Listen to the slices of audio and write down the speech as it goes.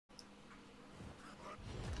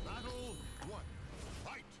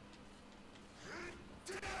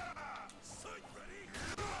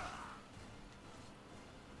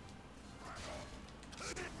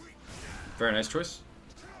Very nice choice.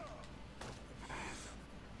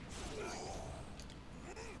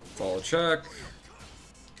 Follow check.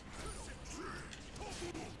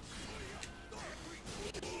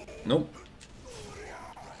 Nope.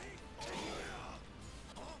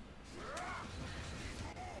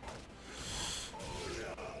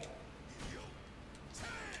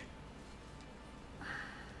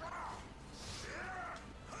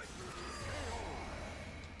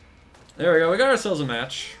 There we go, we got ourselves a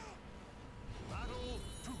match.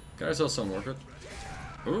 Got ourselves some work it.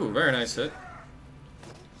 Ooh, very nice hit.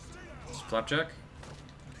 Flapjack.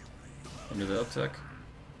 Into the up tech.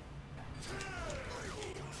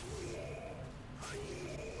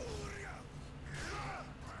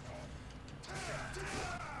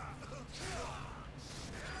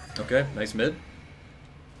 Okay, nice mid.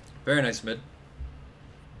 Very nice mid.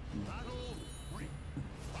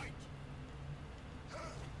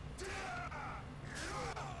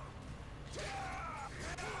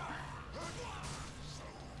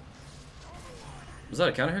 Was that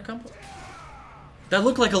a counter hit combo? That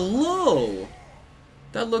looked like a low!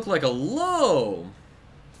 That looked like a low!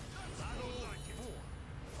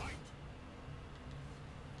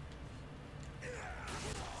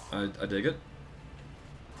 I dig it.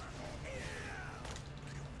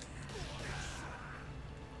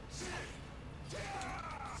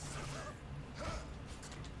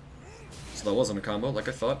 So that wasn't a combo like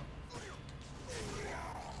I thought.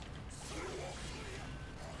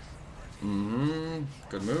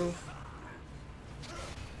 Good move.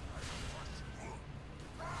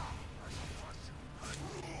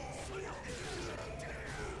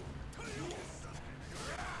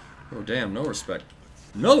 Oh damn, no respect.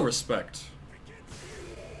 No respect!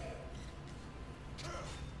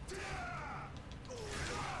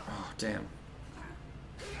 Oh damn.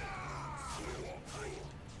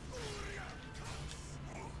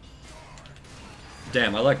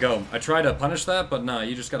 Damn, I let go. I tried to punish that, but nah,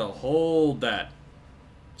 you just gotta hold that.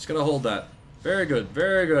 Just gotta hold that. Very good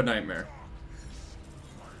Nightmare.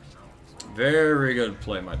 Very good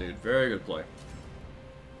play, my dude. Very good play.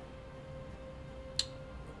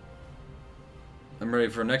 I'm ready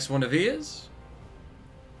for next one if he is.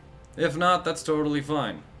 If not, that's totally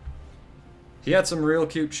fine. He had some real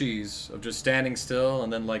cute cheese of just standing still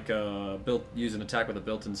and then like use an attack with a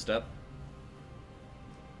built-in step.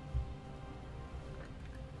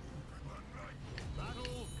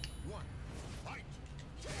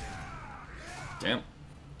 Damn.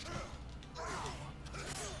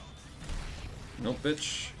 Nope,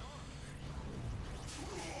 bitch.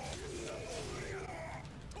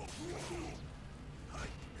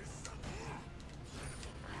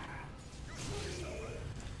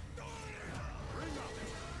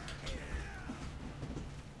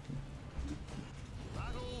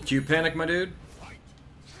 Cue panic, my dude.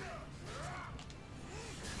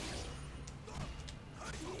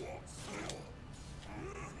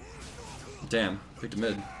 Damn, picked a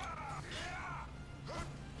mid.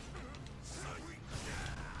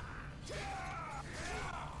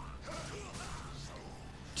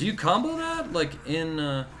 Do you combo that? Like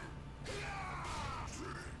in,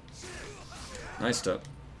 Nice step.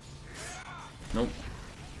 Nope.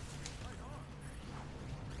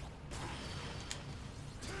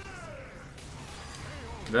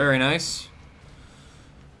 Very nice.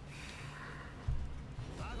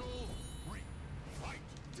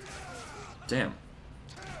 Damn.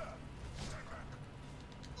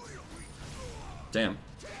 Damn.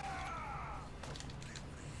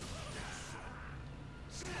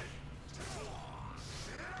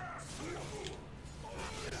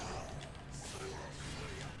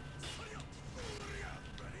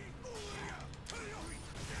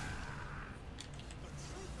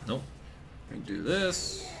 Nope. We can do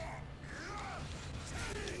this.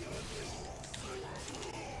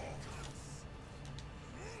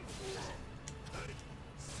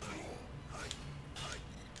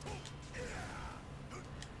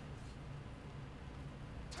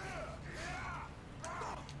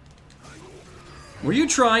 Were you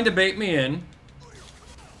trying to bait me in?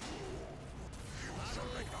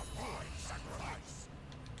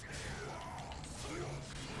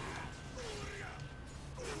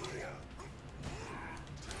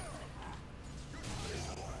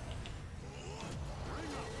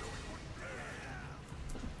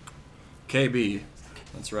 KB.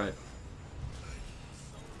 That's right.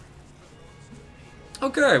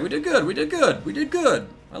 Okay, we did good. We did good. We did good.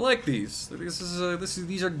 I like these.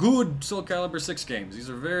 These are good Soul Calibur 6 games. These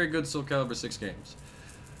are very good Soul Calibur 6 games.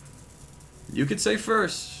 You could say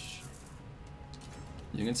first.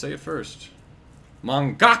 You can say it first.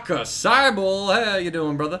 Mangaka Cybele, hey, how you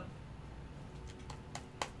doing, brother?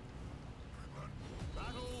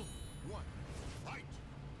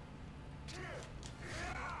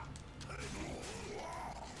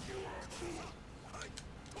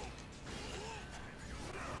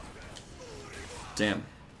 Damn.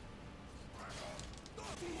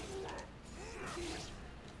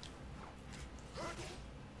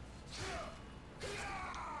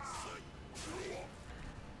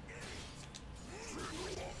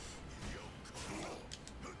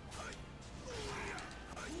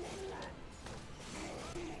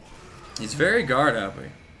 He's very guard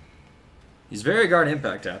happy. He's very guard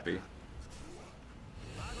impact happy.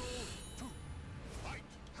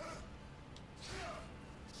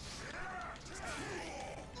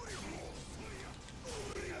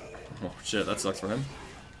 Oh shit, that sucks for him.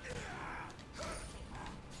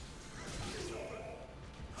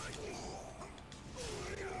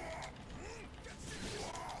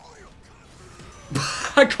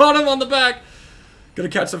 I caught him on the back! Gonna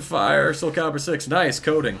catch some fire. Soul Calibur 6. Nice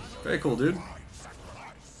coding. Very cool, dude.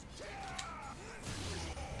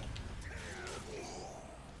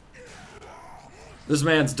 This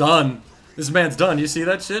man's done. This man's done. You see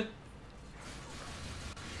that shit?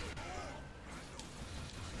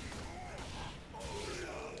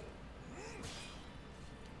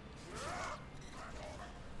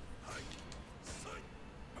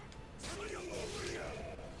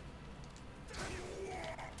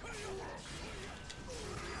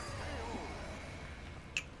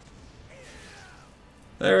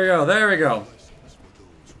 There we go, there we go.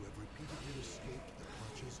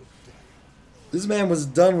 This man was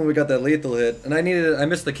done when we got that lethal hit, and I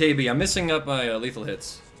missed the KB. I'm missing up my lethal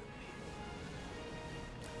hits.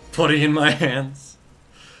 Putty in my hands.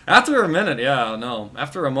 After a minute, yeah, no.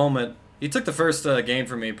 After a moment, he took the first game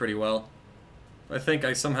from me pretty well. I think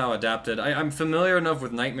I somehow adapted. I'm familiar enough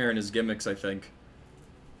with Nightmare and his gimmicks, I think.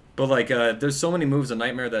 But like, there's so many moves in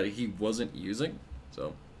Nightmare that he wasn't using,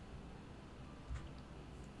 so.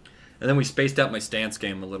 And then we spaced out my stance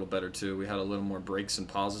game a little better too. We had a little more breaks and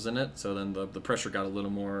pauses in it, so then the pressure got a little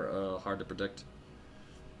more hard to predict.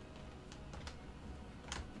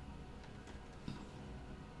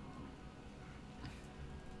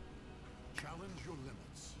 Challenge your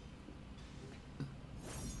limits.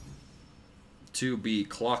 To be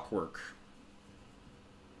Clockwork.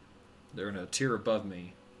 They're in a tier above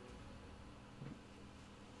me.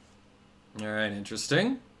 Alright,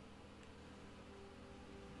 interesting.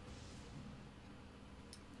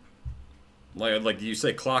 Like you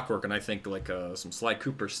say Clockwork, and I think like some Sly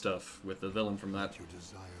Cooper stuff with the villain from that. Your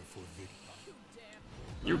desire for victory.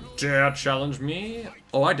 You dare challenge me?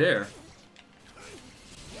 Oh, I dare.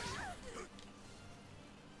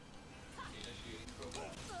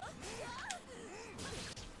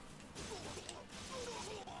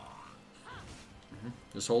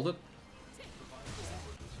 Just hold it.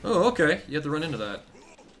 Oh, okay. You have to run into that.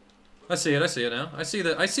 I see it. I see it now. I see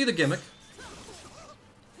the gimmick.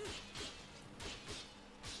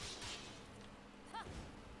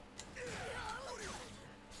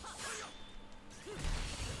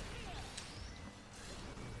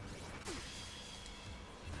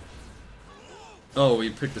 Oh, we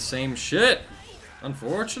picked the same shit.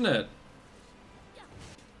 Unfortunate.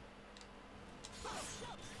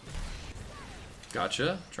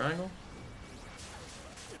 Gotcha. Triangle.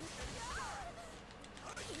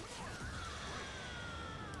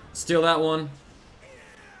 Steal that one.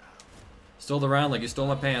 Stole the round like you stole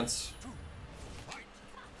my pants.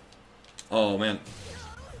 Oh, man.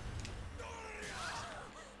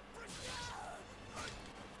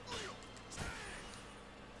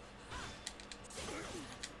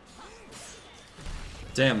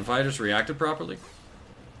 Damn, if I just reacted properly.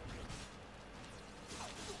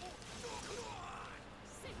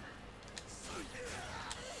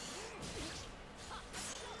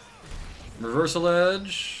 Reversal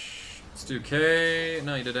edge. Let's do K.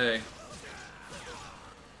 No, you did A.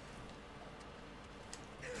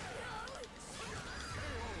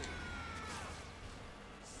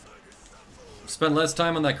 Spend less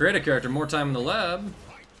time on that creator character, more time in the lab.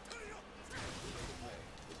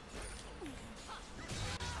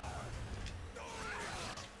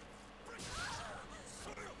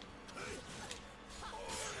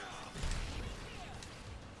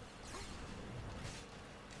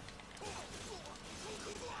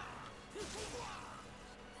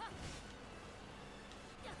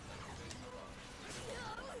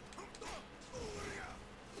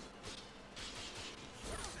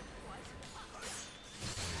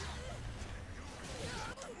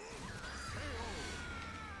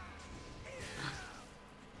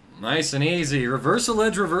 Nice and easy. Reversal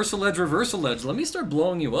edge, reversal edge, reversal edge. Let me start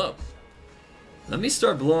blowing you up. Let me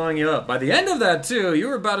start blowing you up. By the end of that, too, you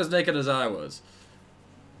were about as naked as I was.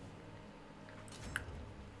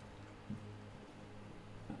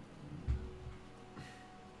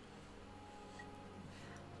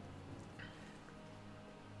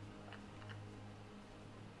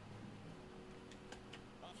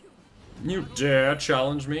 You dare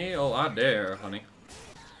challenge me? Oh, I dare, honey.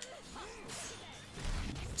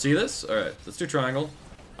 See this? Alright, let's do triangle.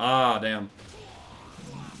 Ah, damn.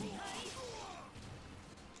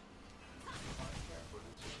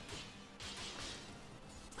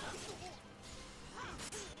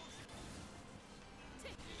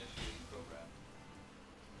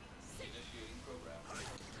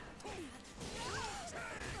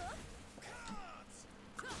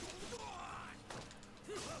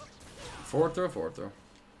 Forward throw, forward throw.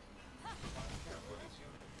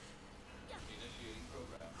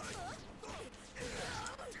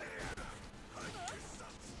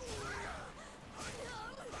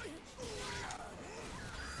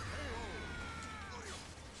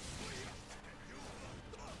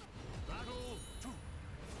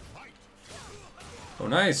 Oh,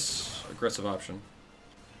 nice. Aggressive option.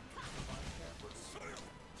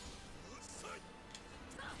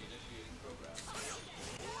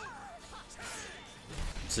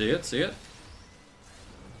 See it, see it.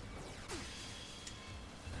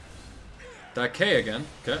 That K again.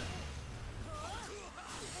 Okay.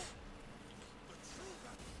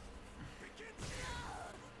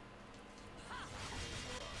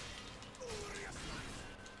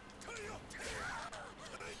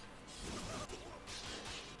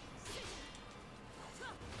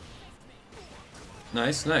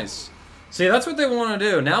 Nice, nice. See, that's what they want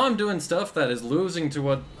to do. Now I'm doing stuff that is losing to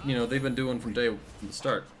what, you know, they've been doing from the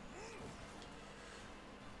start.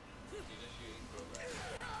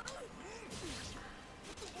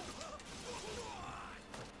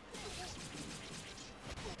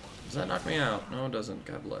 Does that knock me out? No, it doesn't.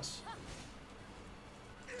 God bless.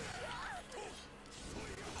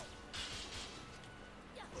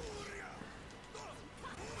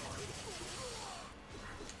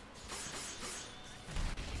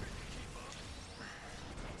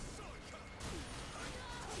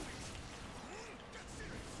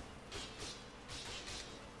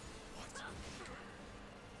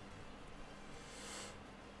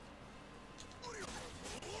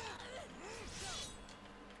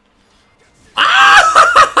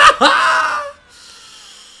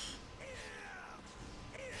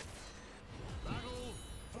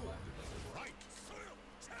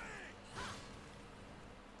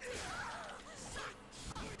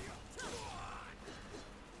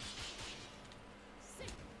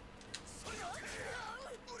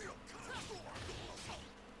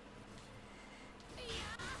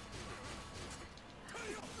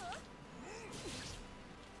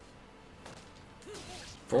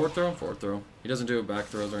 Forward throw, forward throw. He doesn't do back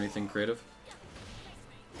throws or anything creative.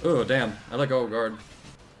 Oh, damn. I let go of guard.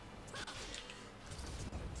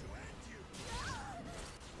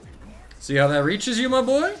 See how that reaches you, my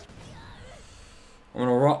boy? I'm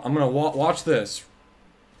gonna watch this.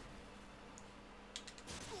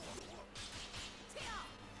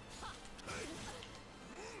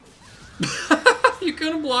 You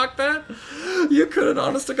couldn't block that? You couldn't,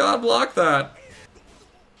 honest to God, block that.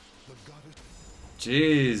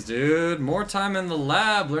 Jeez, dude. More time in the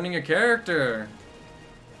lab learning a character.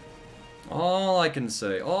 All I can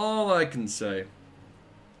say. All I can say.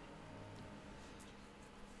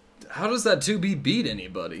 How does that 2B beat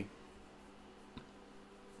anybody?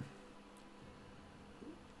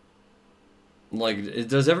 Like,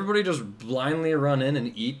 does everybody just blindly run in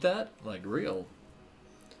and eat that? Like, real.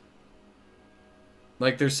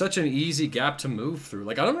 Like, there's such an easy gap to move through.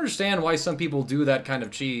 Like, I don't understand why some people do that kind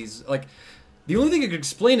of cheese. Like, the only thing that could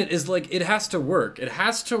explain it is, like, it has to work. It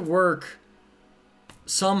has to work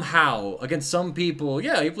somehow against some people.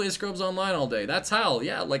 Yeah, he plays Scrubs online all day. That's how.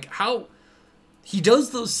 Yeah, like, how... He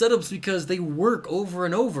does those setups because they work over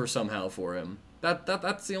and over somehow for him.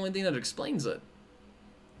 That's the only thing that explains it.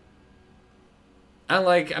 And,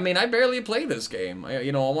 like, I mean, I barely play this game. I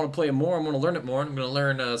want to play it more. I want to learn it more. I'm going to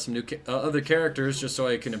learn some new other characters just so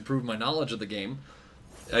I can improve my knowledge of the game.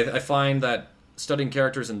 I find that studying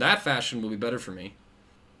characters in that fashion will be better for me.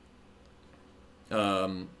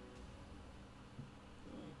 Online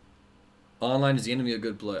is the enemy of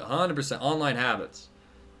good play. 100%. Online habits.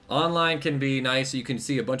 Online can be nice. You can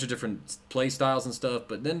see a bunch of different play styles and stuff,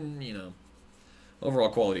 but then, you know, overall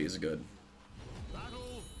quality is good.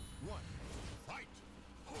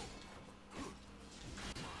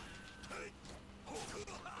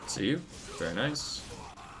 See you. Very nice.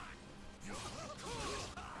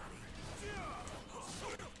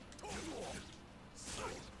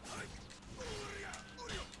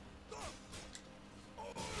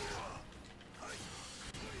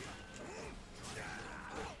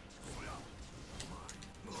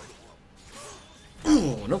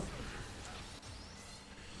 Oh, nope.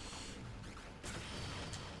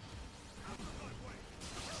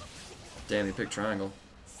 Damn, he picked triangle.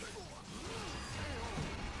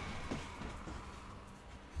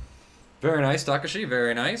 Very nice, Takashi.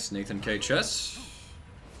 Very nice. Nathan K. Chess.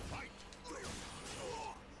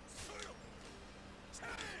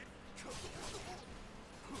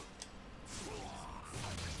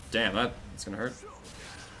 Damn, that's gonna hurt.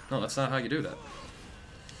 No, that's not how you do that.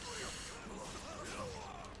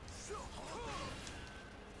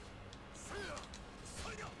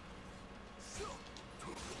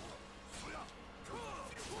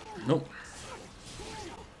 Nope.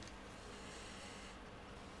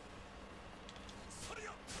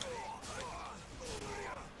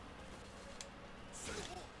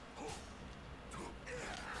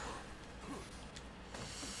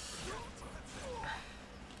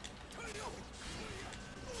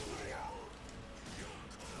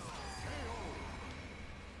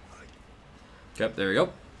 Yep, there we go.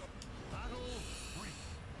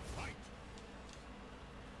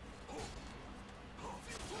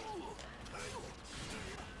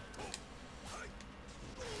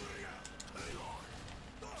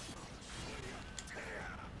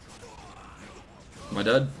 Am I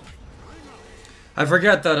dead? I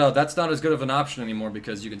forget that that's not as good of an option anymore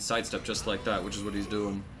because you can sidestep just like that, which is what he's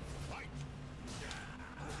doing.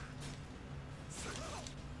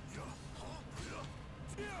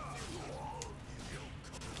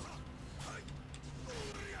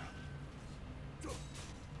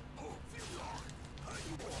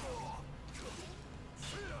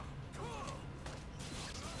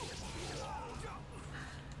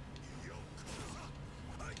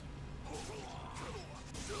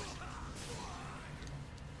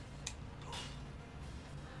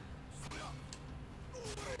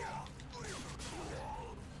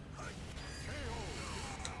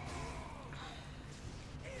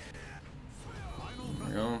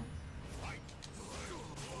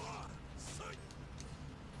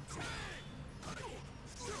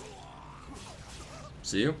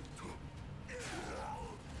 See you.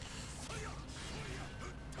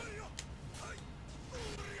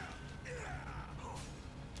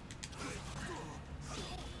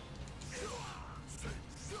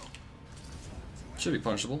 Should be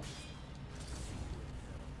punishable.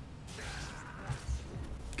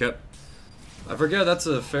 Okay. I forget that's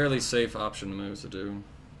a fairly safe option to move to do.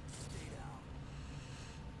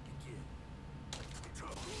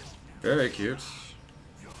 Very cute.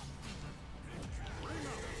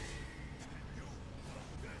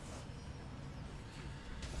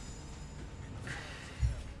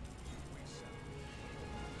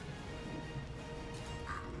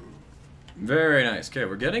 Very nice. Okay,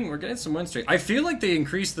 we're getting some win streak. I feel like they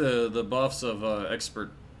increased the buffs of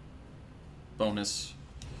expert bonus.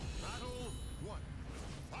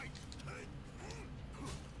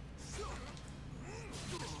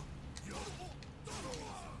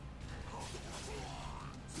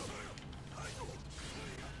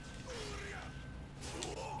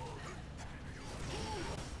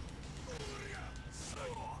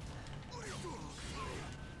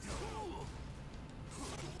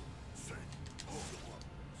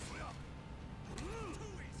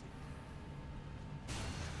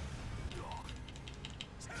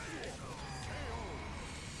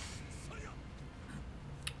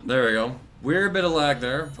 There we go. Weird bit of lag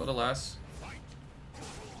there, but alas.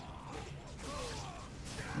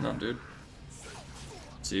 No, dude.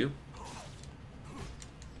 See you.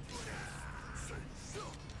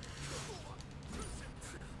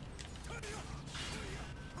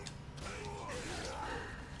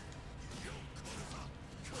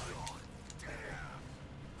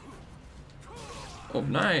 Oh,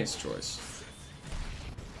 nice choice.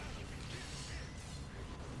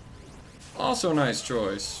 Also nice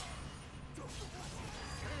choice.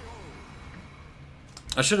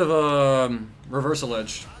 I should have reversal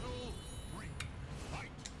edged.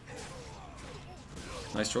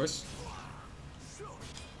 Nice choice.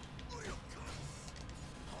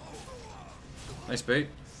 Nice bait.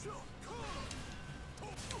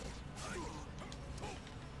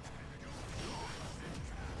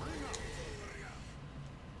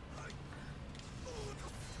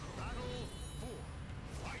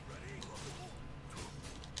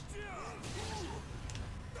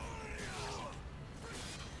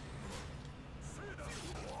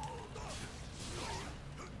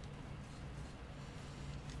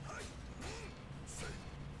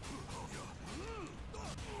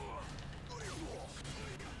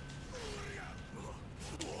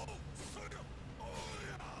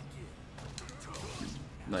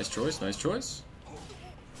 Nice choice, nice choice.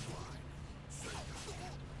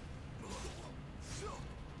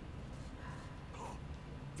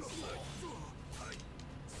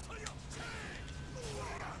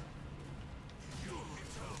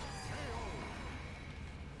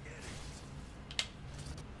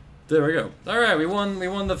 There we go. Alright, we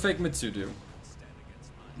won the fake Mitsudo.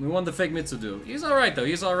 We won the fake Mitsudo. He's alright though,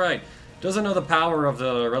 he's alright. Doesn't know the power of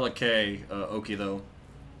the Relic K, Oki though.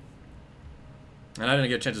 And I didn't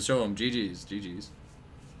get a chance to show him. GG's, GG's.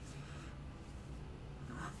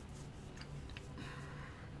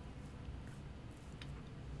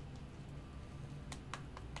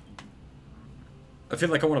 I feel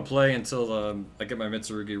like I want to play until I get my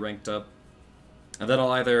Mitsurugi ranked up. And then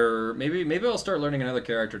I'll either... Maybe I'll start learning another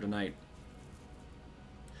character tonight.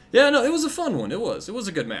 Yeah, no, it was a fun one. It was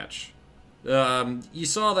a good match. You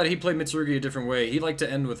saw that he played Mitsurugi a different way. He liked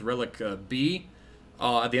to end with Relic B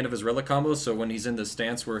at the end of his Relic combo, so when he's in the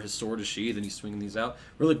stance where his sword is sheathed and he's swinging these out.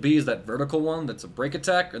 Relic B is that vertical one that's a break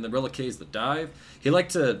attack, and then Relic K is the dive. He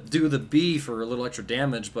liked to do the B for a little extra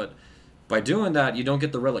damage, but by doing that, you don't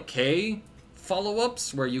get the Relic K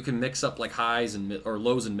follow-ups where you can mix up like highs and or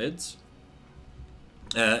lows and mids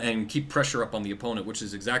and keep pressure up on the opponent, which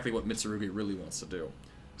is exactly what Mitsurugi really wants to do.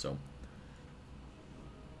 So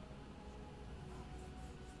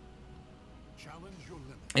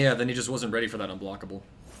yeah, then he just wasn't ready for that unblockable.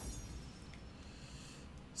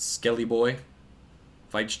 Skelly boy.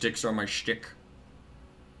 Fight sticks are my shtick.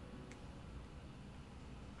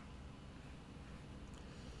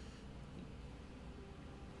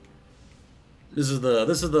 This is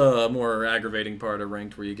the more aggravating part of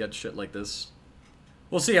ranked where you get shit like this.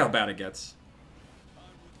 We'll see how bad it gets.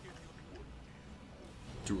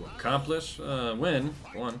 To accomplish, win,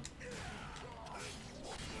 1.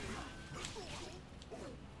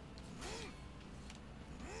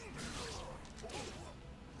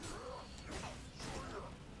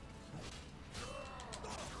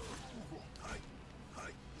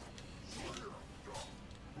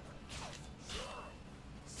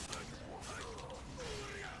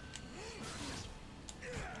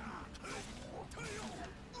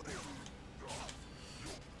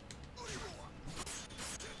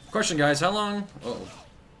 Question, guys, how long? Uh-oh.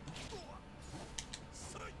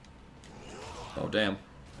 Oh, damn.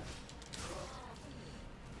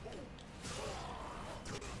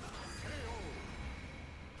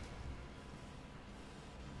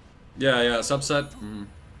 Yeah, subset. Mm.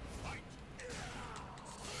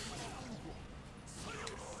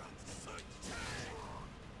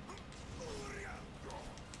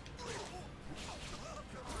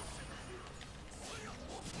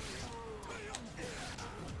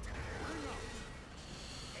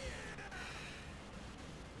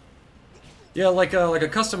 Yeah, like a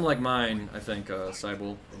custom like mine, I think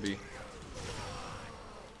Cybul would be.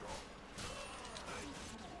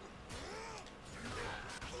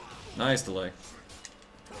 Nice delay.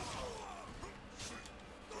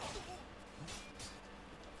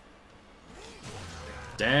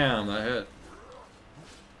 Damn, that hit.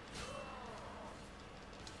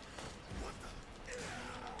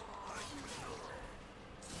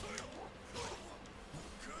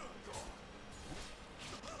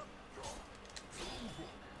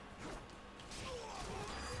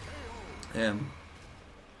 Damn.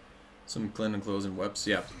 Some clean and close and webs,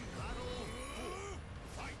 yeah.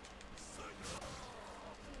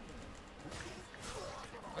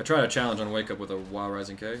 I tried a challenge on Wake Up with a WoW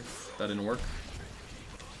Rising K. That didn't work.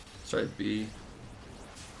 Sorry, B.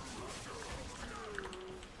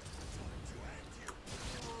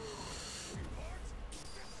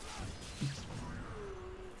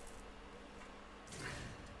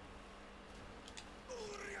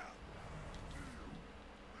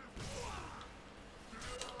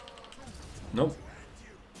 Nope.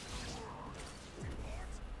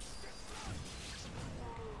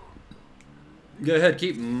 Go ahead,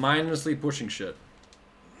 keep mindlessly pushing shit.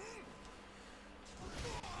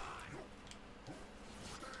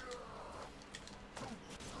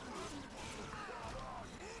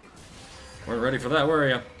 Weren't ready for that, were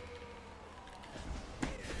ya?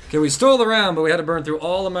 Okay, we stole the round, but we had to burn through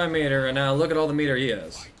all of my meter, and now look at all the meter he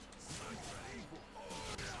has.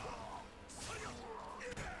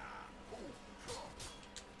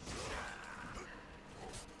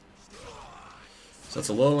 So that's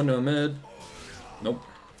a low into a mid. Nope.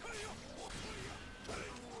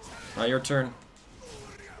 Now your turn.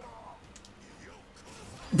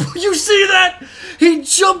 You see that? He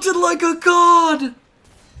jumped it like a god!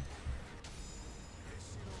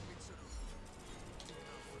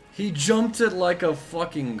 He jumped it like a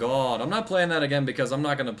fucking god. I'm not playing that again because I'm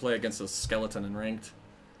not going to play against a skeleton in ranked.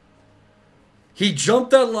 He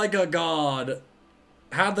jumped that like a god.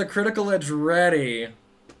 Had the critical edge ready.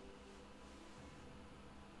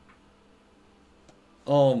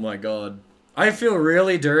 Oh my god. I feel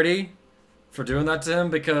really dirty for doing that to him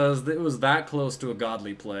because it was that close to a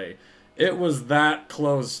godly play. It was that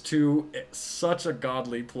close to such a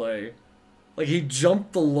godly play. Like, he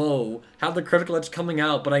jumped the low, had the critical edge coming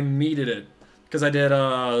out, but I meted it. Because I did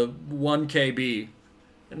 1 KB.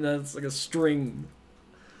 And that's like a string.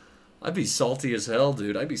 I'd be salty as hell,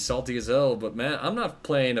 dude. I'd be salty as hell, but man, I'm not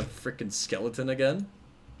playing a freaking skeleton again.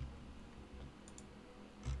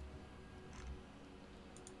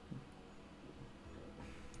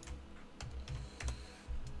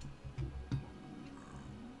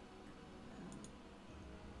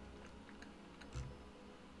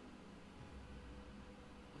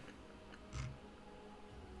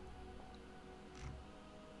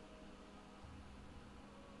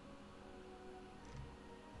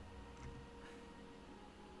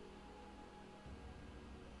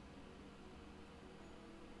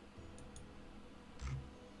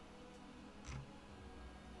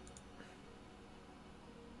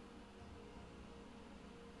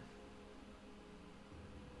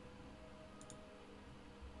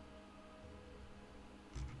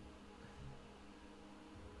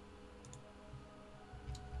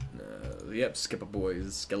 Yep, skip a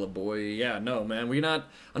boys, skella boy. Yeah, no, man,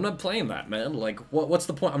 I'm not playing that, man. Like, what's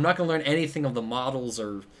the point? I'm not gonna learn anything of the models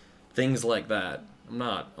or things like that. I'm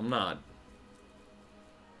not.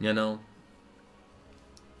 You know?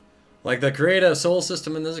 Like, the create a soul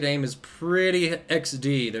system in this game is pretty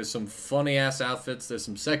XD. There's some funny-ass outfits, there's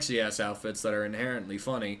some sexy-ass outfits that are inherently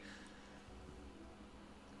funny.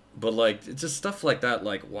 But, like, it's just stuff like that,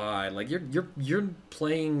 like, why? Like, you're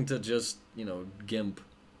playing to just, you know, gimp.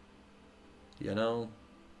 You know?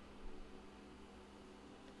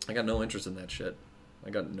 I got no interest in that shit.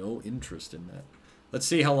 I got no interest in that. Let's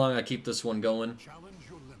see how long I keep this one going. Challenge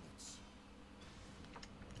your limits.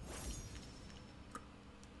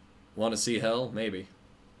 Want to see hell? Maybe.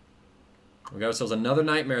 We got ourselves another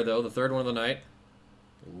nightmare, though. The third one of the night.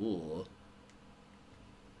 Ooh.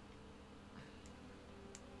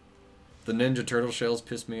 The Ninja Turtle shells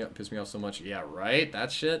piss me off so much. Yeah, right?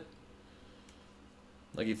 That shit?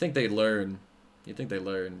 Like, you think they'd learn. You think they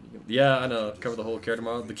learn. Yeah, I know. Cover the whole character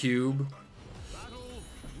model. The cube.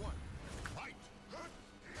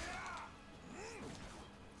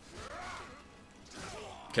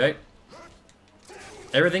 Okay.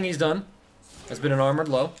 Everything he's done has been an armored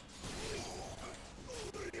low.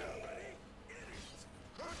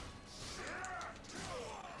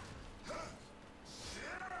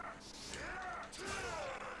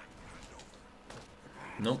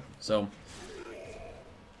 Nope.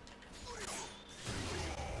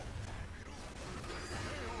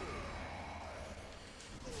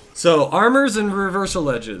 So, armors and reversal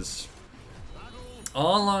edges.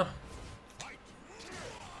 All,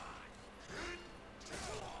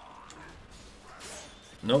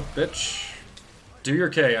 Nope, bitch. Do your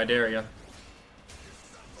K, I dare ya.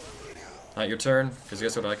 Not your turn, because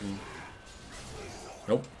guess what I can...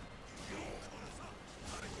 Nope.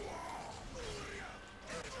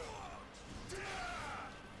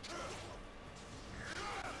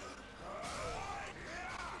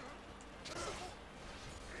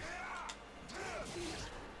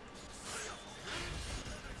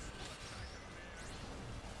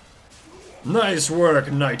 Nice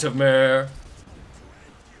work, Knight of Mare.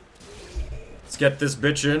 Let's get this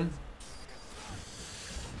bitch in.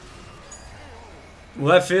 Will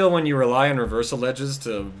that feel when you rely on reversal edges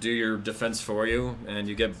to do your defense for you, and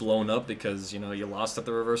you get blown up because, you know, you lost at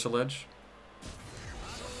the reversal edge?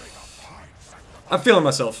 I'm feeling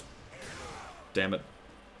myself. Damn it.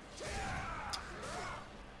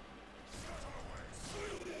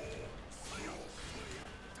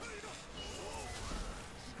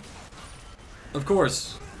 Of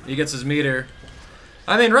course, he gets his meter.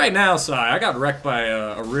 I mean, right now, Sai, I got wrecked by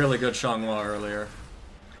a really good Changhua earlier.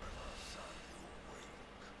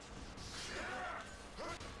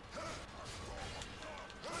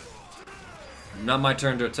 Not my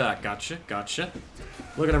turn to attack. Gotcha, gotcha.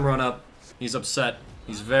 Look at him run up. He's upset.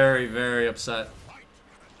 He's very, very upset.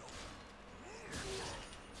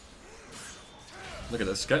 Look at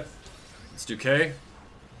this guy. Let's do K.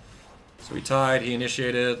 So he tied, he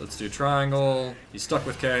initiated. Let's do triangle. He's stuck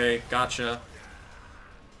with K. Gotcha.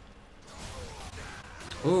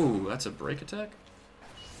 Ooh, that's a break attack?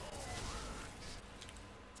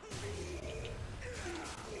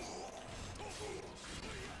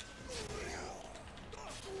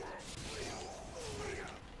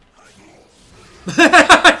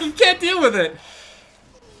 You can't deal with it!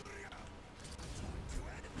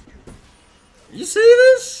 You see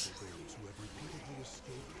this?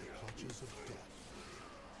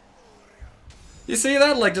 You see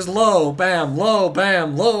that? Like, just low, bam, low,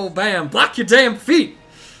 bam, low, bam. Block your damn feet!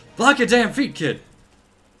 Block your damn feet, kid!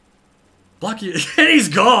 Block you. And he's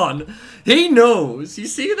gone. He knows. You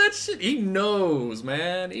see that shit? He knows,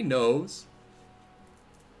 man. He knows.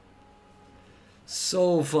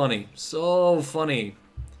 So funny. So funny.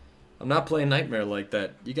 I'm not playing Nightmare like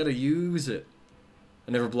that. You gotta use it.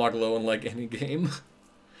 I never block low in like any game.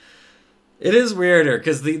 It is weirder,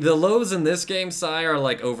 because the lows in this game, Sai, are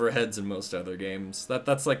like overheads in most other games.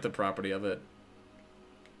 That's like the property of it.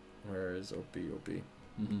 Where is OP?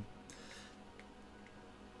 Mm-hmm.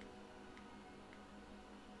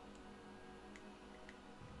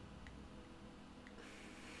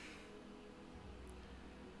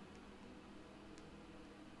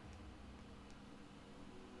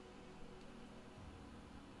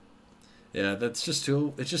 Yeah, that's just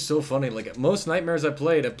too. It's just so funny. Like most nightmares I've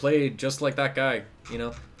played just like that guy. You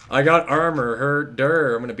know, I got armor, hurt,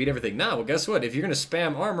 I'm gonna beat everything. Now, well, guess what? If you're gonna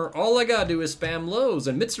spam armor, all I gotta do is spam lows.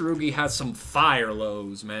 And Mitsurugi has some fire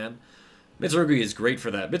lows, man. Mitsurugi is great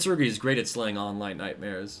for that. Mitsurugi is great at slaying online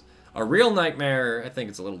nightmares. A real nightmare, I think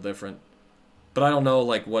it's a little different. But I don't know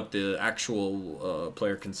like what the actual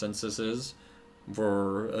player consensus is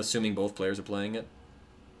for assuming both players are playing it.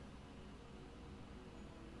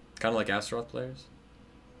 Kind of like Astaroth players.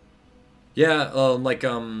 Yeah,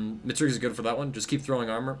 Mitsurugi's good for that one. Just keep throwing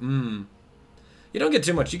armor. You don't get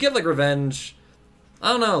too much. You get, like, revenge.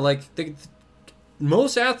 I don't know, like,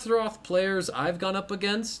 most Astaroth players I've gone up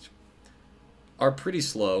against are pretty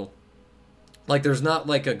slow. Like, there's not,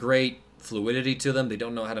 like, a great fluidity to them. They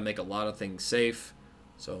don't know how to make a lot of things safe.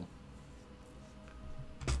 So,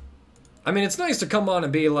 I mean, it's nice to come on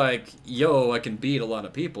and be like, yo, I can beat a lot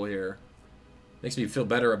of people here. Makes me feel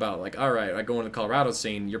better about, like, alright, I go into the Colorado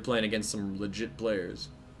scene, you're playing against some legit players.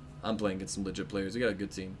 I'm playing against some legit players. We got a good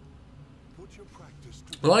team.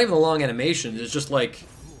 Well, not even the long animations, it's just like,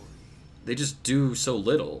 they just do so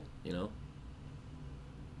little, you know?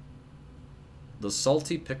 The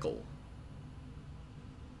Salty Pickle.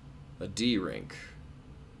 A D rank.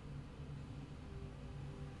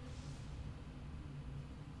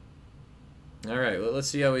 Alright, well, let's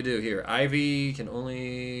see how we do here. Ivy can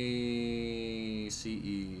only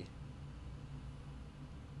CE.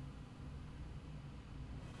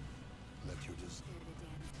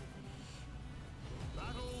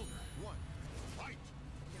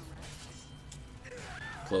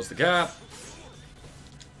 Close the gap.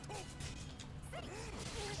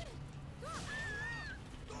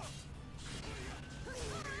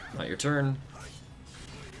 Not your turn.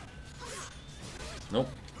 Nope.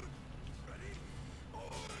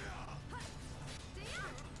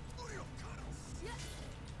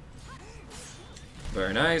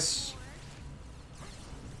 Very nice.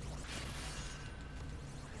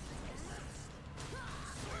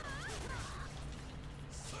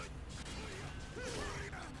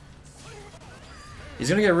 He's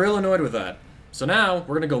gonna get real annoyed with that. So now,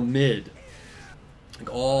 we're gonna go mid.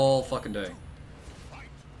 Like all fucking day.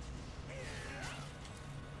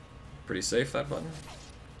 Pretty safe, that button.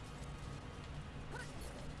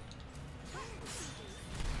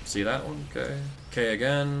 See that one? Okay. K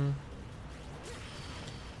again.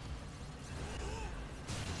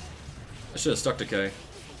 I should have stuck to K.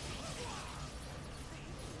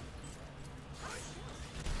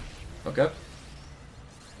 Okay.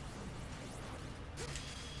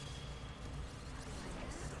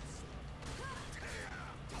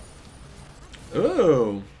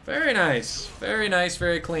 Ooh, very nice. Very nice,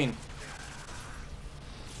 very clean.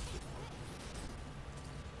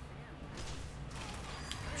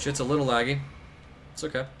 Shit's a little laggy. It's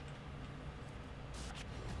okay.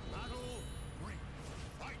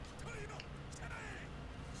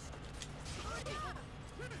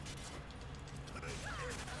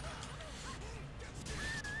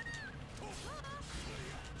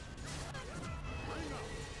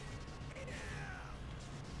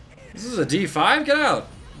 This is a D5? Get out!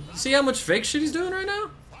 See how much fake shit he's doing right now?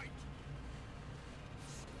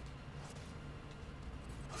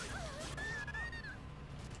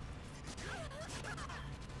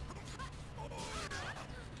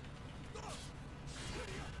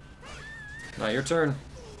 Now your turn.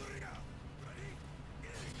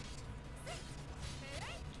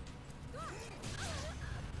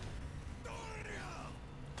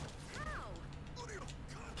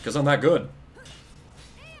 Because I'm that good.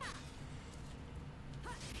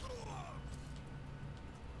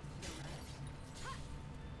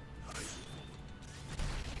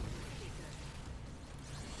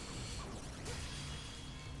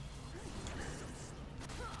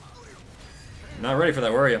 Not ready for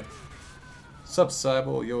that, were you? Sup,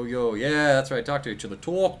 Cybo? Yo, yo. Yeah, that's right. Talk to each other.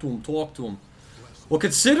 Talk to him. Talk to him. Well,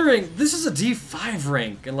 considering this is a D5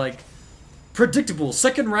 rank and, like, predictable.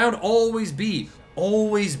 Second round, always B.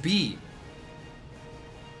 Always B.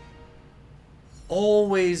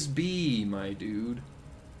 always be, my dude.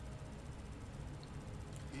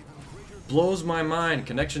 Blows my mind.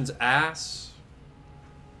 Connections ass.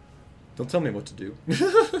 Don't tell me what to do.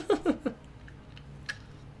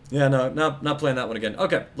 Yeah, no, not playing that one again.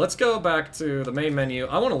 Okay, let's go back to the main menu.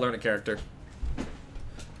 I want to learn a character.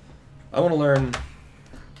 I want to learn...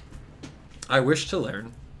 I wish to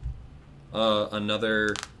learn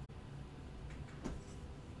another...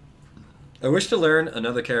 I wish to learn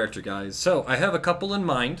another character, guys. So, I have a couple in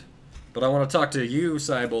mind, but I want to talk to you,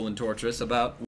 Cybol and Torturous, about